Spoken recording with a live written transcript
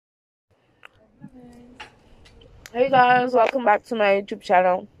Hey guys, welcome back to my YouTube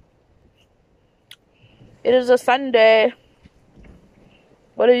channel. It is a Sunday.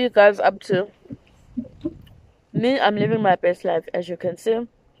 What are you guys up to? Me, I'm living my best life, as you can see.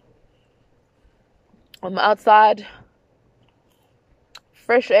 I'm outside,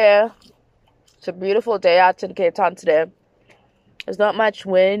 fresh air. It's a beautiful day out in Cape Town today. There's not much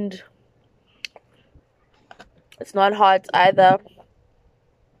wind. It's not hot either.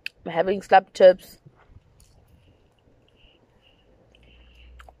 I'm having slab chips.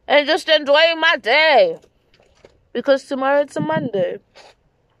 And just enjoying my day. Because tomorrow it's a Monday.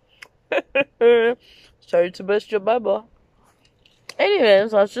 Sorry to burst your bubble.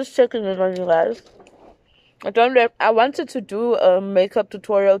 Anyways, I was just checking in on you guys. I wanted to do a makeup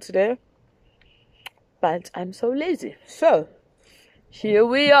tutorial today, but I'm so lazy. So, here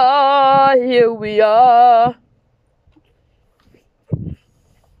we are.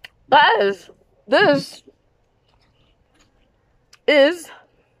 Guys, this is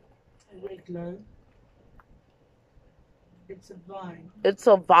a red globe. It's a vine. It's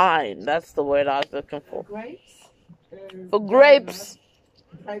a vine. That's the word I was looking for. Grapes. For grapes.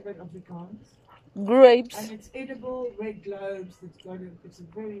 Favorite Afrikaans. Grapes. And it's edible red globes. It's a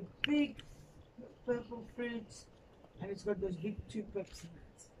very big purple fruit, and it's got those big 2 pips in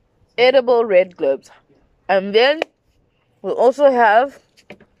it. Edible red globes. And then we also have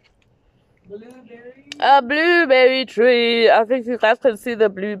blueberry. A blueberry tree. I think you guys can see the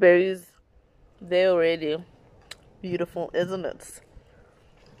blueberries there already. Beautiful, isn't it?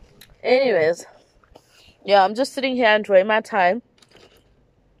 Anyways, yeah, I'm just sitting here enjoying my time.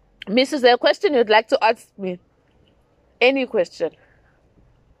 Miss, is there a question you'd like to ask me? Any question?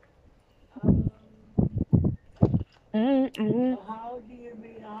 How are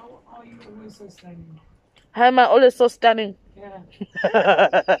you always so stunning? How am I always so stunning? Yeah.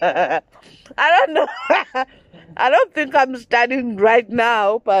 I don't know. I don't think I'm stunning right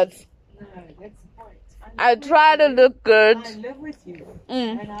now, but no, that's the point. I try to look good. I live with you,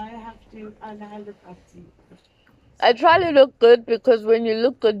 and I look up to you. I try to look good because when you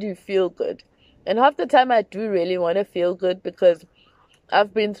look good, you feel good. And half the time I do really want to feel good because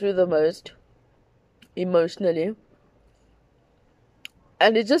I've been through the most emotionally.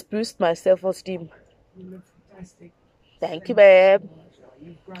 And it just boosts my self-esteem. You look fantastic. Thank you, babe.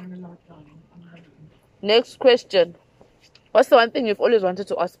 You've grown a lot, darling. Next question. What's the one thing you've always wanted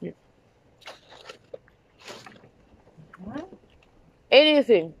to ask me? What?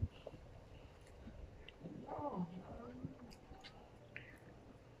 Anything.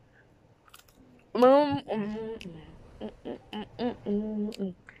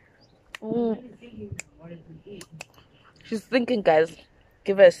 She's thinking, guys.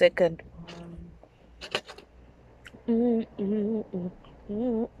 Give her a second. She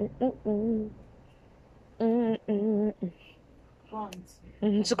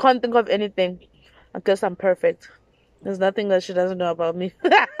can't think of anything. I guess I'm perfect. There's nothing that she doesn't know about me.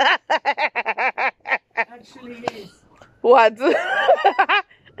 Actually, yes. What?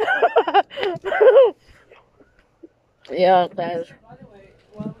 Yeah, guys. By the way,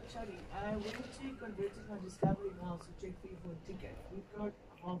 while we're chatting, I went to convert my Discovery Miles to check for you for a ticket. We've got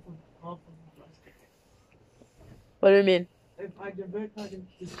half of the price ticket. What do you mean? If I divert my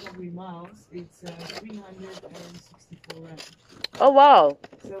Discovery Miles, it's 364 rand. Oh wow.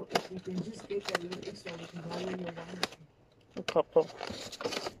 So if we can just get that little extra, we can buy you your wine. Couple.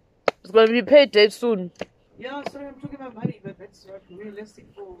 It's going to be paid dead soon. Yeah, sorry, I'm talking about money, but that's not realistic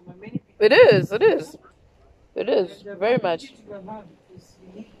for many people. It is. It is. It is. Very much.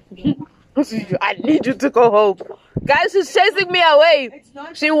 I need you to go home. Guys, she's chasing me away.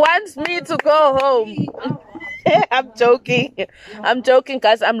 She wants me to go home. I'm joking. I'm joking,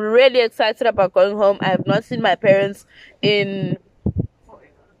 guys. I'm really excited about going home. I have not seen my parents in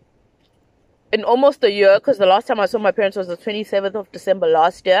almost a year, because the last time I saw my parents was the 27th of December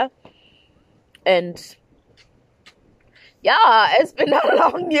last year. And yeah, it's been a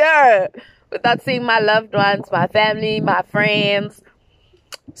long year without seeing my loved ones, my family, my friends.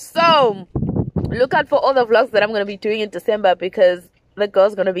 So look out for all the vlogs that I'm going to be doing in December, because the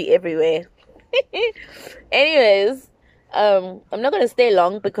girl's going to be everywhere. Anyways, I'm not going to stay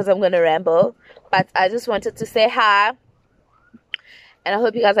long because I'm going to ramble, but I just wanted to say hi. And I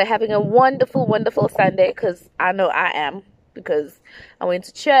hope you guys are having a wonderful, wonderful Sunday, because I know I am. Because I went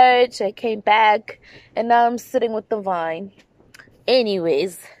to church, I came back, and now I'm sitting with the vine.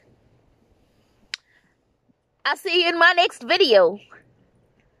 Anyways, I'll see you in my next video.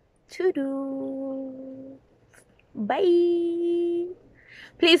 Toodoo. Bye.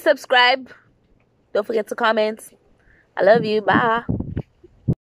 Please subscribe. Don't forget to comment. I love you. Bye.